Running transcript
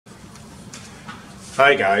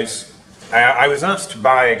Hi guys, I was asked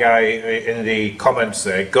by a guy in the comments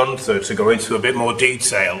there, Gunther, to go into a bit more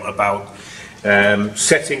detail about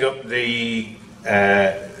setting up the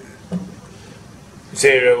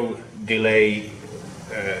zero delay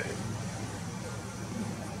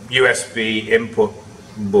USB input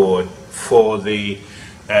board for the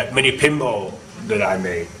mini pinball that I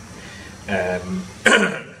made,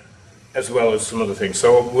 as well as some other things.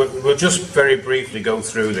 So we'll just very briefly go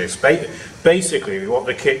through this. Basically, what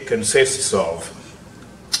the kit consists of,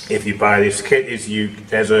 if you buy this kit, is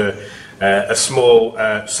there's a small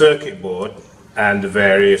circuit board and the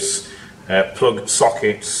various plug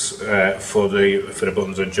sockets for the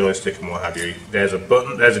buttons and joystick and what have you. There's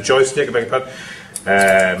a joystick, I beg your pardon,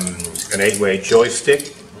 an 8-way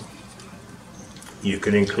joystick. You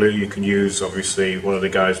can use, obviously, one of the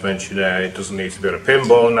guys mentioned there, it doesn't need to be on a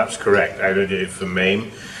pinball, and that's correct. I did it for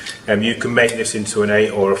MAME. You can make this into an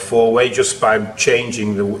 8 or a 4-way just by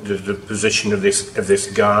changing the position of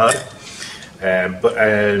this guard.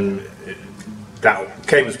 That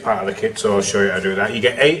came as part of the kit, so I'll show you how to do that. You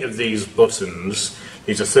get 8 of these buttons.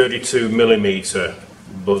 These are 32mm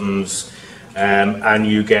buttons. And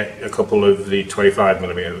you get a couple of the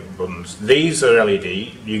 25mm buttons. These are LED.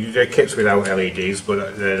 You get kits without LEDs,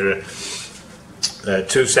 but there are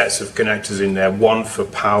 2 sets of connectors in there. One for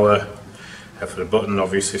power, for the button,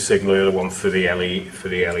 obviously signal. The other one for the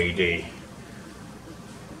LED.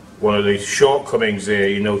 One of the shortcomings here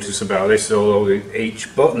you notice about this, although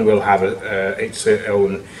each button will have its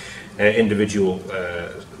own individual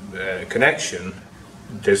connection,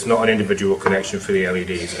 there's not an individual connection for the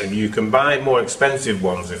LEDs, and you can buy more expensive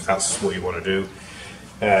ones if that's what you want to do.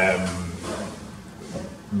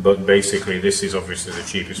 But basically, this is obviously the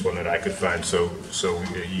cheapest one that I could find. So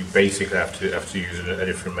you basically have to use a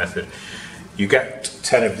different method. You get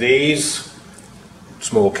 10 of these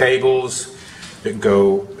small cables that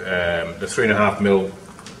go the 3.5mm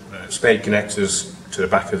spade connectors to the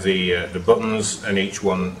back of the buttons, and each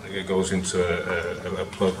one goes into a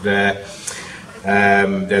plug there.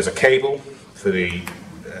 There's a cable for the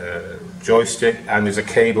joystick, and there's a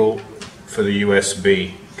cable for the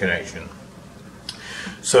USB connection.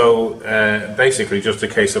 So basically, just a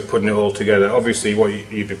case of putting it all together. Obviously, what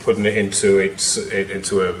you'd be putting it into a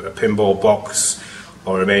pinball box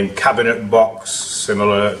or a main cabinet box,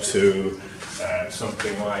 similar to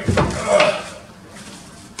something like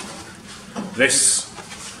this,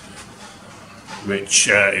 which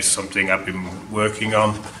is something I've been working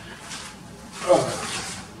on.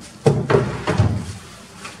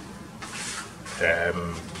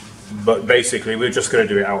 But basically, we're just going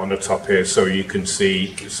to do it out on the top here, so you can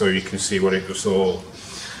see what it's all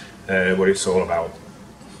about.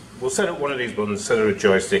 We'll set up one of these buttons, set up a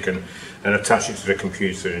joystick, and attach it to the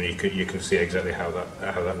computer, and you can see exactly how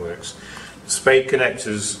that works. The spade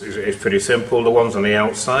connectors is pretty simple. The ones on the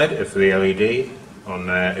outside are for the LED, on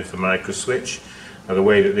there is the micro switch. Now the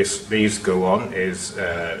way that these go on is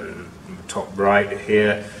top right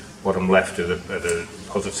here, bottom left are the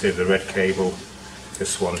positive, the red cable.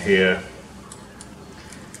 This one here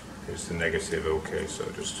is the negative. Okay, so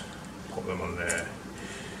just pop them on there.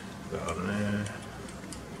 That on there.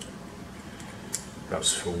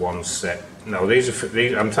 That's for one set. Now these are for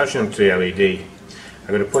these. I'm attaching them to the LED. I'm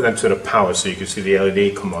going to put them to the power so you can see the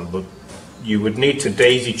LED come on. But you would need to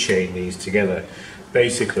daisy chain these together.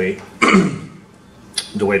 Basically,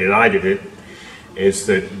 the way that I did it is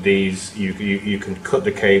that these you can cut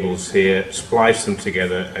the cables here, splice them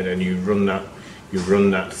together, and then you run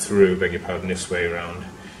that through, beg your pardon, this way around.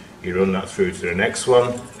 You run that through to the next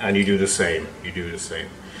one, and you do the same.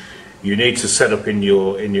 You need to set up in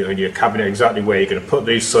your cabinet exactly where you're going to put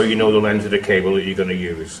these, so you know the length of the cable that you're going to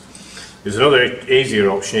use. There's another easier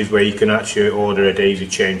option, is where you can actually order a daisy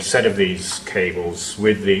chained set of these cables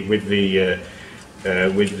with the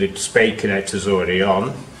spade connectors already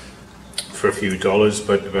on, for a few dollars,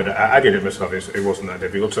 but I did it myself. It wasn't that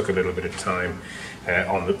difficult. It took a little bit of time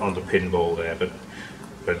on the pinball there,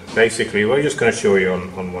 but basically we're just going to show you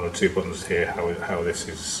on 1 or 2 buttons here how this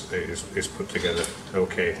is put together.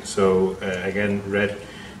 Okay, so again, red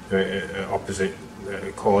opposite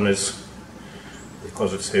corners, the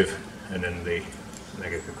positive, and then the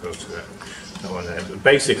negative goes to that one there. But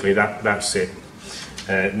basically that's it.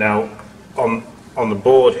 Now on the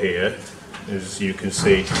board here, as you can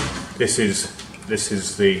see, this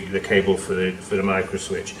is the cable for the micro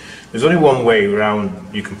switch. There's only one way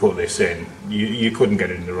around you can put this in. You couldn't get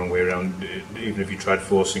it in the wrong way around, even if you tried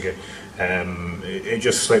forcing it. It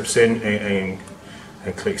just slips in and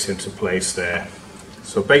clicks into place there.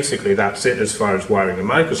 So basically that's it as far as wiring the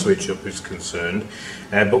micro switch up is concerned.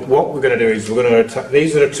 But what we're going to do is we're going to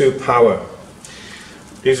these are the 2 power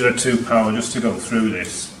these are the two power, just to go through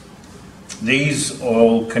this. These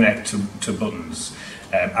all connect to buttons,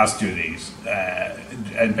 as do these.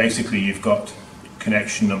 And basically you've got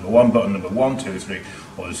connection number 1, button number 1, 2, 3,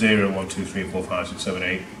 or 0, 1, 2, 3, 4, 5, 6, 7,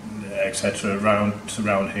 8, etc.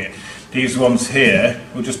 around here. These ones here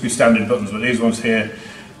will just be standard buttons, but these ones here,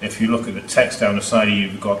 if you look at the text down the side,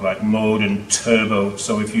 you've got like mode and turbo.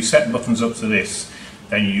 So if you set buttons up to this,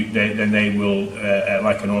 then they will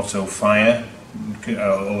like an auto fire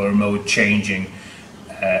or a mode changing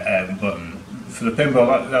button. For the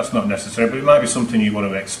pinball, that's not necessary, but it might be something you want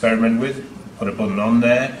to experiment with. Put a button on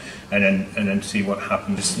there and then see what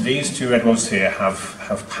happens. These two red ones here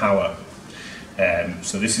have power.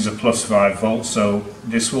 So this is a +5 volts, so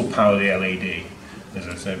this will power the LED. As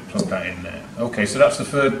I said, plug that in there. Okay, so that's the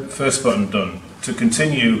first button done. To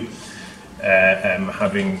continue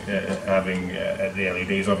having the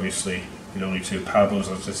LEDs, obviously, with only 2 power buttons,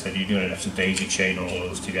 as I said, you're going to have to daisy chain all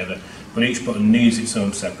those together. But each button needs its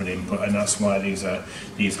own separate input, and that's why these are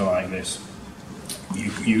like this. I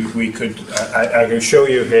can show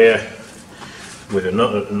you here with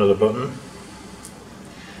another button.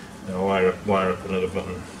 I'll wire up another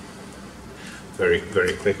button very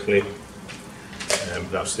quickly.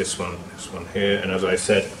 That's this one here, and as I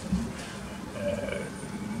said,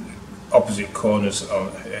 opposite corners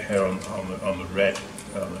here on the red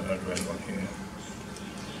one here,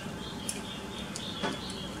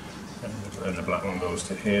 and the black one goes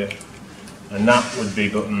to here, and that would be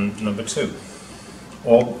button number 2,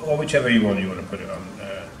 or whichever you want to put it on.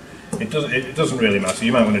 It doesn't really matter.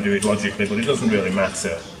 You might want to do it logically, but it doesn't really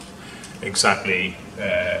matter exactly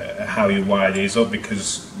how you wire these up,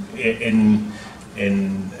 because in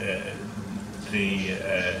the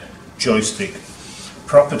joystick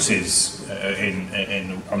properties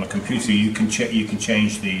on the computer, you can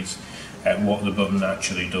change these what the button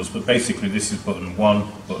actually does. But basically, this is button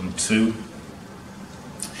 1, button 2.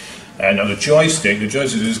 And now the joystick,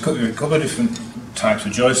 there's a couple of different types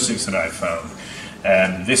of joysticks that I've found.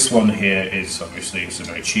 This one here is obviously, it's a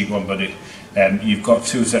very cheap one, but you've got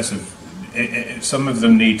 2 sets of. Some of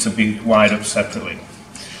them need to be wired up separately.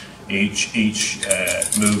 Each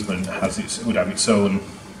movement would have its own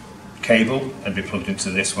cable and be plugged into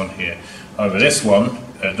this one here. However, this one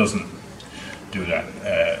doesn't do that,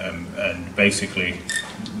 and basically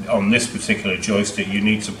on this particular joystick you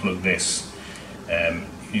need to plug this.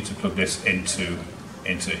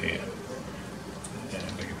 Into here.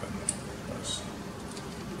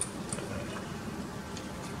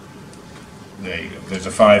 There you go. There's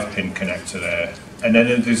a 5-pin connector there, and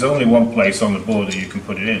then there's only one place on the board that you can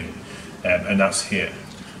put it in, and that's here.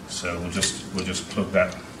 So we'll just plug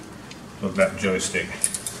that joystick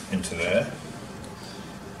into there.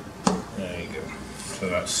 There you go. So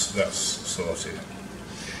that's sorted.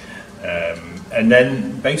 And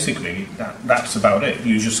then basically that's about it.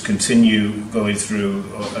 You just continue going through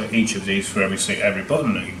each of these for every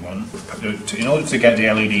button that you want. In order to get the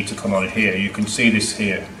LED to come on here, you can see this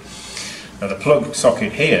here. Now the plug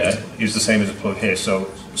socket here is the same as the plug here, so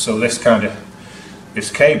this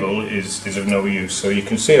cable is of no use. So you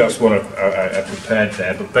can see that's what I prepared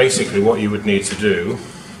there. But basically, what you would need to do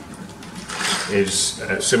is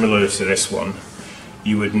similar to this one.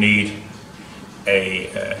 You would need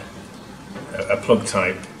a plug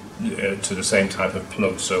type to the same type of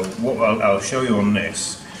plug. So what I'll show you on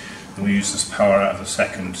this, we'll use this power out of the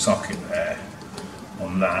second socket there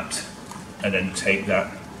on that, and then take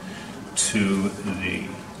that to the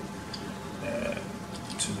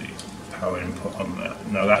power input on that.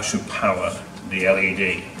 Now that should power the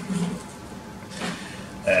LED.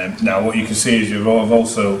 Now what you can see is you've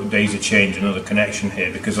also daisy chained another connection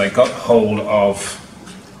here, because I got hold of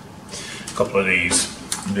a couple of these.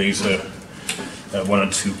 These are 1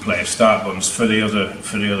 and 2 player start buttons for the other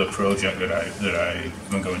project that I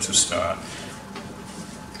am going to start.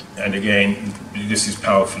 And again, this is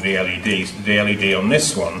power for the LEDs. The LED on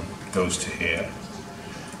this one goes to here.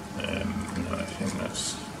 No, I think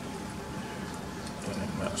that's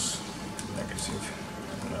negative,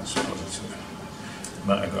 and that's positive.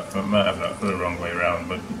 Might have got the wrong way around,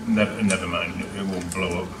 but never mind. It won't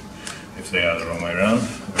blow up if they are the wrong way around.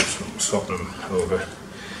 I'll swap them over.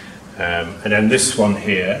 And then this one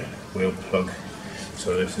here we'll plug.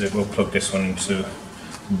 So we'll plug this one into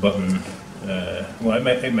button. Well,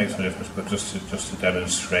 it makes no difference, but just to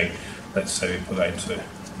demonstrate, let's say we put that into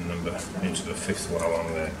the 5th one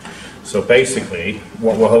along there. So basically,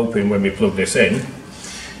 what we're hoping when we plug this in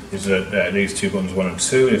is that these 2 buttons, 1 and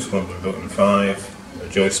 2, this one will be button 5, the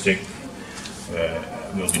joystick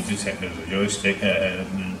will be detected as a joystick,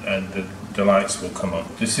 and the lights will come on.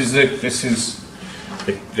 This is the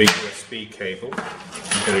USB cable.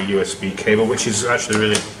 get a USB cable, which is actually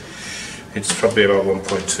really, it's probably about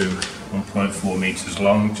 1.4 meters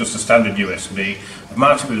long, just a standard USB. I've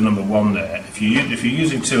marked it with the number 1 there. If you're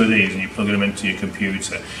using 2 of these and you're plugging them into your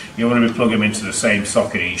computer, you want to be plugging them into the same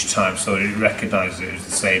socket each time, so that it recognises it as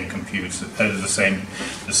the same computer, the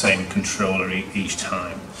same controller each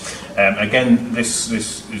time. Again, this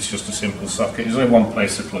is just a simple socket. There's only one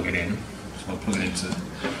place to plug it in, so I'll plug it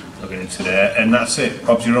into there, and that's it.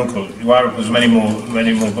 Bob's your uncle. You wire up as many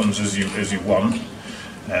more buttons as you want,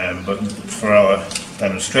 but for our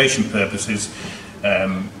demonstration purposes,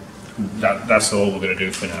 that's all we're going to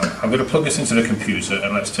do for now. I'm going to plug this into the computer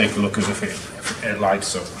and let's take a look as if it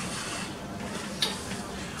lights up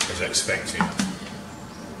as expected.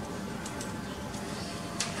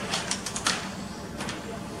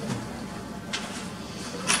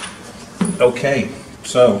 Okay,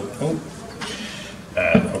 so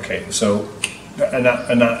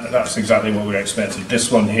that's exactly what we expected. This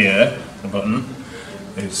one here, the button,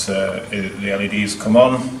 is the LEDs come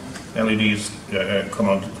on. LEDs come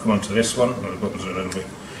on to this one. The buttons are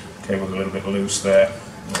cable's a little bit loose there.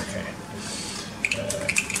 Okay,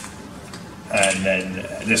 and then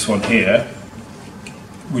this one here,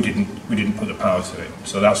 we didn't put the power to it,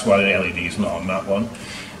 so that's why the LED is not on that one.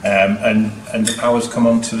 And the power's come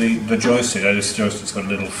onto the joystick. This joystick's got a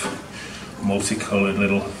little multicoloured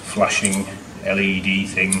little flashing LED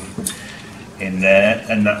thing in there,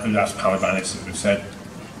 and that's powered by this, as we said.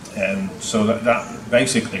 So that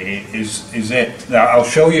basically is it. Now I'll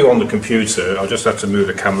show you on the computer. I'll just have to move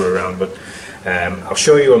the camera around, but I'll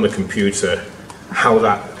show you on the computer how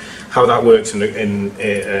that works in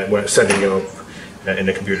setting it up in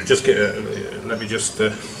the computer. Just let me just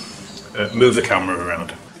move the camera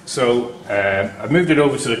around. So I've moved it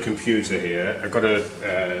over to the computer here. I've got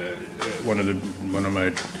one of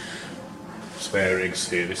my spare rigs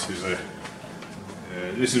here. This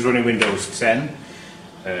is running Windows 10.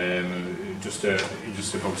 Just a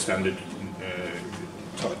bog standard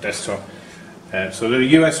desktop. So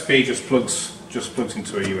the USB just plugs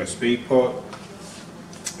into a USB port,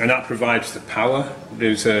 and that provides the power.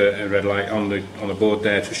 There's a red light on the board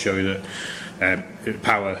there to show you that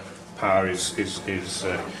power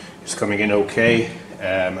is coming in okay.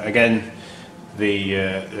 Again,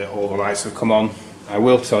 all the lights have come on. I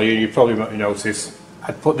will tell you, you probably might notice,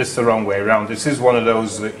 I put this the wrong way around. This is one of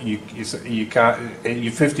those that you can't,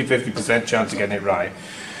 you're 50% chance of getting it right,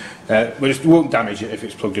 but it won't damage it if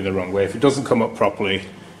it's plugged in the wrong way. If it doesn't come up properly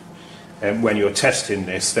when you're testing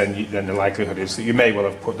this, then the likelihood is that you may well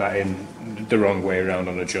have put that in the wrong way around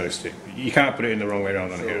on a joystick. You can't put it in the wrong way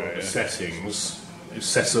around on here. Settings, it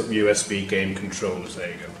sets up USB game controllers. There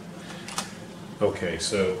you go. Okay,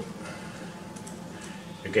 so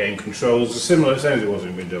the game controls are similar, same as it was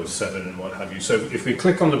in Windows 7 and what have you. So if we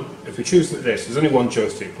click on if we choose this, there's only one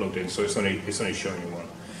joystick plugged in, so it's only showing you one.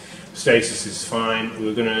 Status is fine.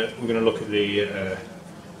 We're gonna look at the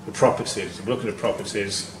properties. We'll look at the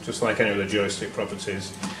properties just like any other joystick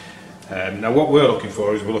properties. Now what we're looking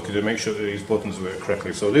for is we're looking to make sure that these buttons work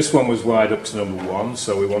correctly. So this one was wired up to number 1,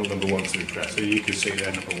 so we want number 1 to be pressed. So you can see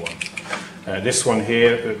there number 1. This one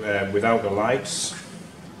here without the lights.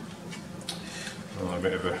 Oh, a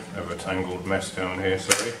bit of a tangled mess down here,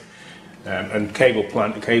 sorry. And cable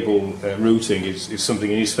routing is something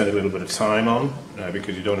you need to spend a little bit of time on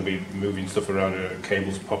because you don't want to be moving stuff around,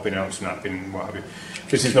 cables popping out, snapping, what have you.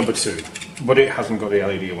 This is number 2, but it hasn't got the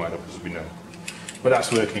LED wired up, as we know. But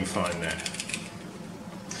that's working fine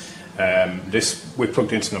there. This we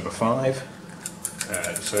plugged into number 5,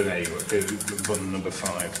 so there you go, button number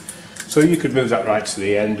 5. So you could move that right to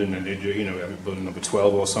the end, and then button number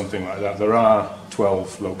 12 or something like that. There are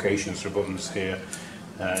 12 locations for buttons here,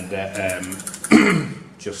 and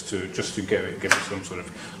just to give it some sort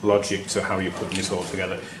of logic to how you're putting this all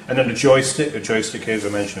together. And then the joystick here, as I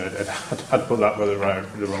mentioned, I'd put that the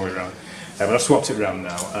wrong way around. But I swapped it around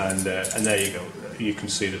now, and there you go. You can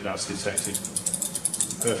see that that's detected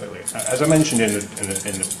perfectly. As I mentioned in the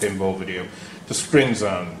pinball video, the springs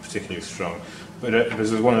aren't particularly strong. But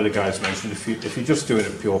as one of the guys mentioned, if you're just doing a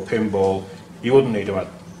pure pinball, you wouldn't need to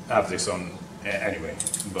have this on anyway.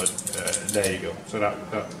 But there you go. So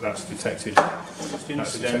that's detected.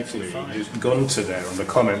 Incidentally, Gunter there on the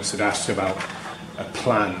comments had asked about a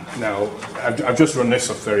plan. Now I've just run this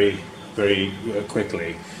up very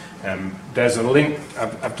quickly. There's a link.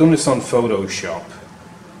 I've done this on Photoshop,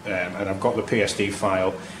 and I've got the PSD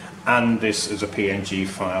file and this as a PNG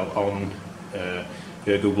file on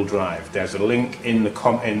Google Drive. There's a link in the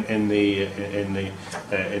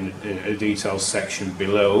details section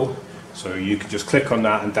below, so you can just click on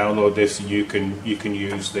that and download this. You can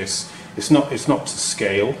use this. It's not to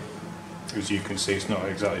scale, as you can see, it's not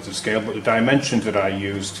exactly to scale, but the dimensions that I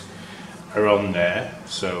used are on there.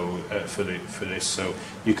 So for this, so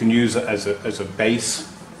you can use it as a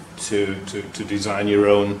base to design your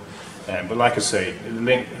own. But like I say, the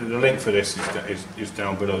link for this is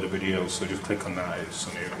down below the video. So just click on that. It's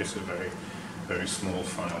a very small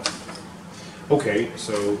file. Okay,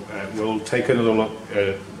 so we'll take another look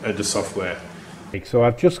at the software. So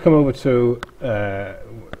I've just come over to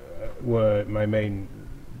my main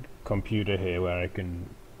computer here, where I can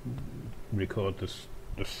record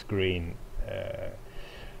the screen.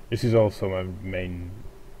 This is also my main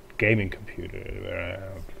gaming computer, where I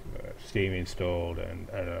have Steam installed and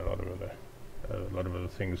a lot of other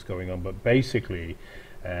things going on. But basically,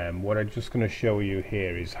 what I'm just going to show you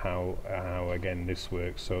here is how again this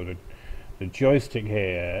works. So the joystick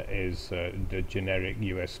here is the generic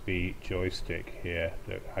USB joystick here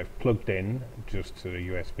that I've plugged in just to the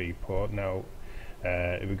USB port. Now,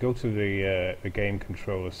 if we go to the game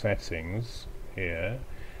controller settings here,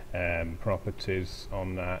 properties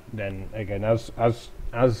on that, then again, as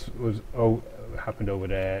was happened over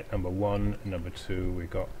there, number 1, number 2, we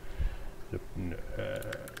got the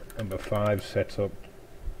number 5 set up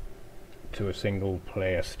to a single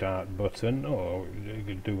player start button, or you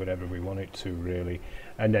could do whatever we want it to really.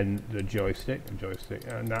 And then the joystick,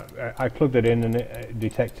 and that I plugged it in and it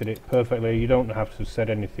detected it perfectly. You don't have to set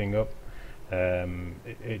anything up.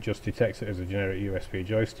 It just detects it as a generic USB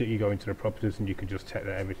joystick. You go into the properties and you can just check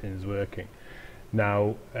that everything is working.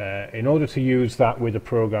 Now, in order to use that with a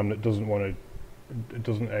program that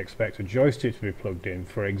doesn't expect a joystick to be plugged in,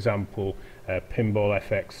 for example, Pinball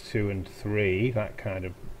FX2 and 3, that kind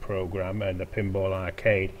of program, and the Pinball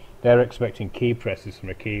Arcade, they're expecting key presses from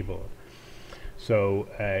a keyboard. So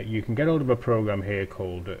you can get hold of a program here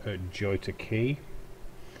called Joy2Key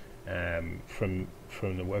from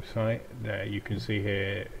the website. You can see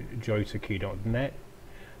here joy2key.net,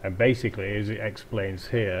 and basically, as it explains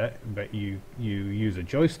here, that you use a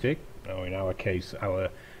joystick, or in our case our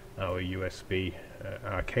USB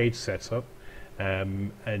arcade setup,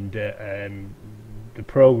 and the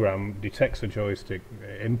program detects a joystick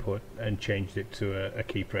input and changed it to a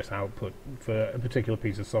key press output for a particular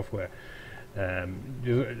piece of software.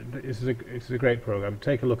 It's a great program.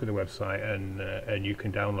 Take a look at the website and you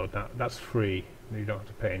can download that. That's free. You don't have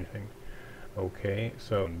to pay anything. Okay,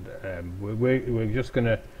 so we're just going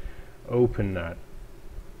to open that,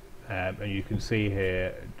 and you can see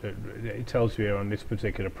here that it tells you here on this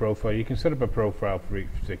particular profile. You can set up a profile for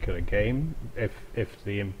each particular game if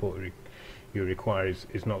the input you require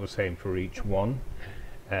is not the same for each one.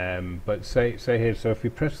 But say here, so if we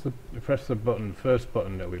press the button, first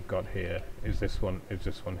button that we've got here is this one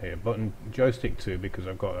here, button joystick 2, because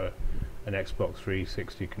I've got an Xbox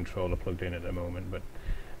 360 controller plugged in at the moment, but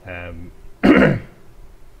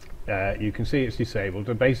you can see it's disabled.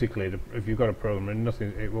 So basically, if you've got a program and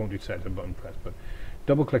nothing, it won't detect the button press. But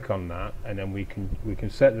double click on that, and then we can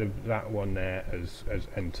set that one there as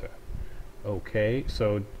enter. Okay,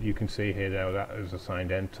 so you can see here now that is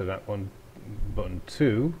assigned enter. That one, button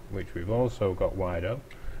 2, which we've also got wired up,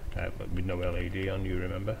 but with no LED on, you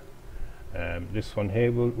remember. This one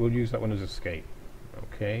here, we'll use that one as escape.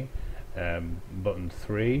 Okay, button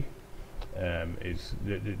 3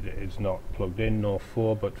 is not plugged in, nor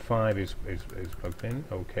 4, but 5 is plugged in.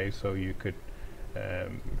 Okay, so you could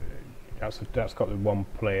that's got the one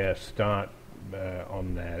player start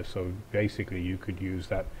on there. So basically, you could use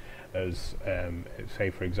that as say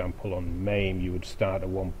for example on MAME you would start a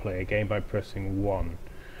one-player game by pressing 1,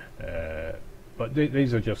 but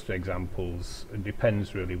these are just examples. It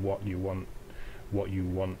depends really what you want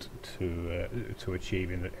to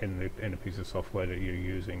achieve in a piece of software that you're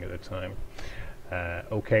using at the time.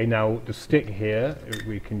 Okay, now the stick here,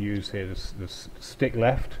 we can use here the stick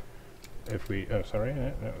left. If we sorry,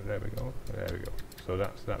 no, there we go. So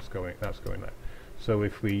that's going left. So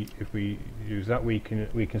if we use that, we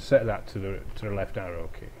can set that to the left arrow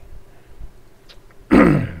key.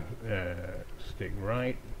 Stick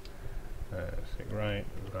right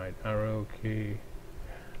arrow key.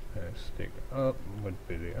 Stick up would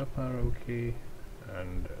be the up arrow key,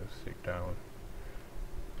 and stick down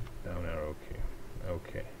arrow key.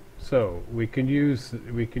 Okay, so we can use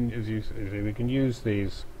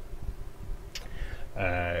these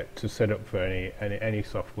to set up for any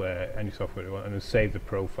software we want, and then save the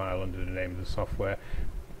profile under the name of the software.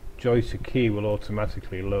 Joy2Key will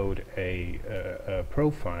automatically load a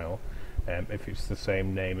profile if it's the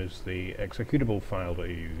same name as the executable file that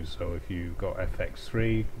you use. So if you've got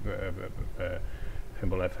FX3,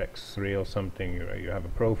 Pinball FX3 or something, you have a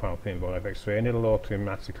profile Pinball FX3, and it'll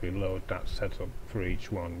automatically load that setup for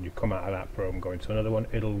each one. You come out of that program, go into another one,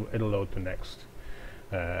 it'll load the next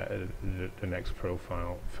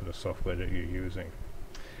profile for the software that you're using.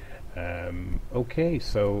 Okay,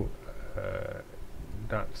 so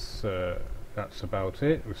that's about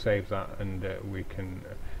it. We save that, and we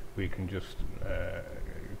can just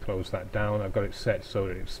close that down. I've got it set so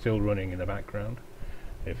that it's still running in the background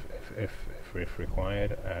if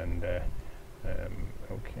required, and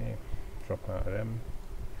okay, drop out of them.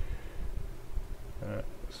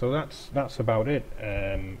 So that's about it.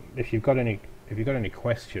 If you've got any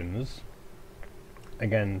questions,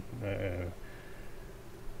 again,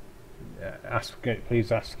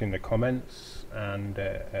 please ask in the comments, and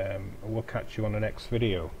we'll catch you on the next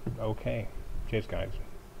video. Okay, cheers guys.